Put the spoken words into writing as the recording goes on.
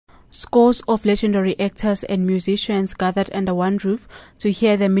Scores of legendary actors and musicians gathered under one roof to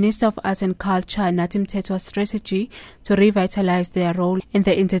hear the Minister of Arts and Culture, Nathi Mthethwa's strategy to revitalize their role in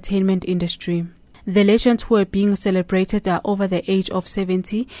the entertainment industry. The legends who are being celebrated are over the age of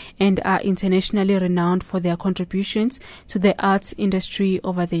 70 and are internationally renowned for their contributions to the arts industry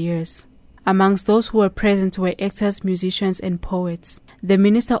over the years. Amongst those who were present were actors, musicians and poets. The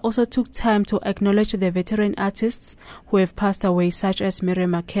minister also took time to acknowledge the veteran artists who have passed away, such as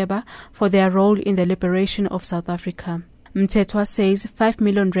Miriam Makeba, for their role in the liberation of South Africa. Mthethwa says 5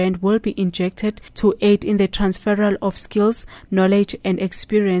 million rand will be injected to aid in the transferal of skills, knowledge and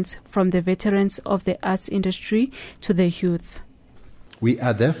experience from the veterans of the arts industry to the youth. We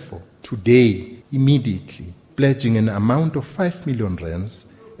are therefore today immediately pledging an amount of 5 million rands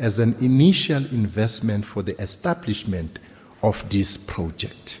as an initial investment for the establishment of this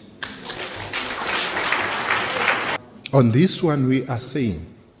project. On this one, we are saying,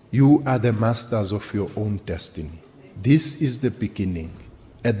 you are the masters of your own destiny. This is the beginning.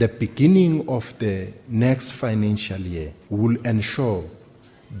 At the beginning of the next financial year, we will ensure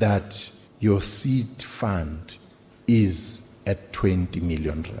that your seed fund is at 20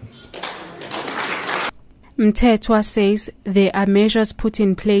 million rands. Mthethwa says there are measures put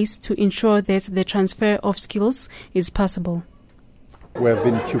in place to ensure that the transfer of skills is possible. We have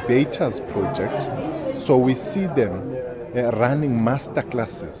incubators project, so we see them running master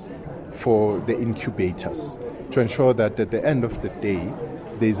classes for the incubators to ensure that at the end of the day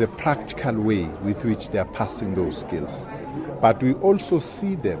there is a practical way with which they are passing those skills. But we also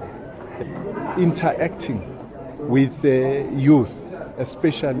see them interacting with youth,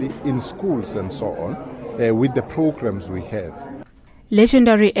 especially in schools and so on, with the programs we have.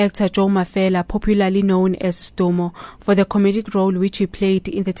 Legendary actor Joe Mafela, popularly known as Stomo, for the comedic role which he played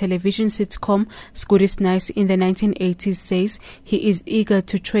in the television sitcom Scoot is Nice in the 1980s, says he is eager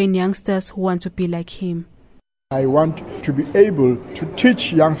to train youngsters who want to be like him. I want to be able to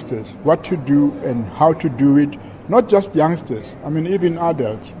teach youngsters what to do and how to do it. Not just youngsters, even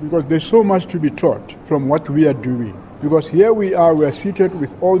adults, because there's so much to be taught from what we are doing. Because here we are seated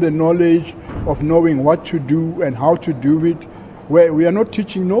with all the knowledge of knowing what to do and how to do it, where we are not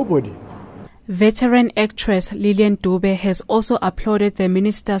teaching nobody. Veteran actress Lillian Dube has also applauded the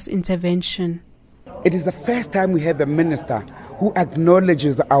minister's intervention. It is the first time we have a minister who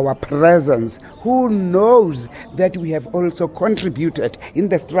acknowledges our presence, who knows that we have also contributed in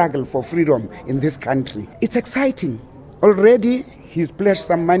the struggle for freedom in this country. It's exciting. Already he's pledged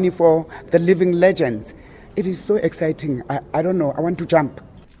some money for the living legends. It is so exciting. I don't know. I want to jump.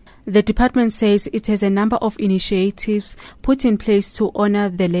 The department says it has a number of initiatives put in place to honor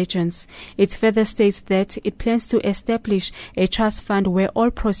the legends. It further states that it plans to establish a trust fund where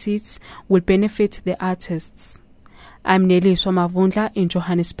all proceeds will benefit the artists. I'm Nelly Swamavundla in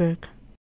Johannesburg.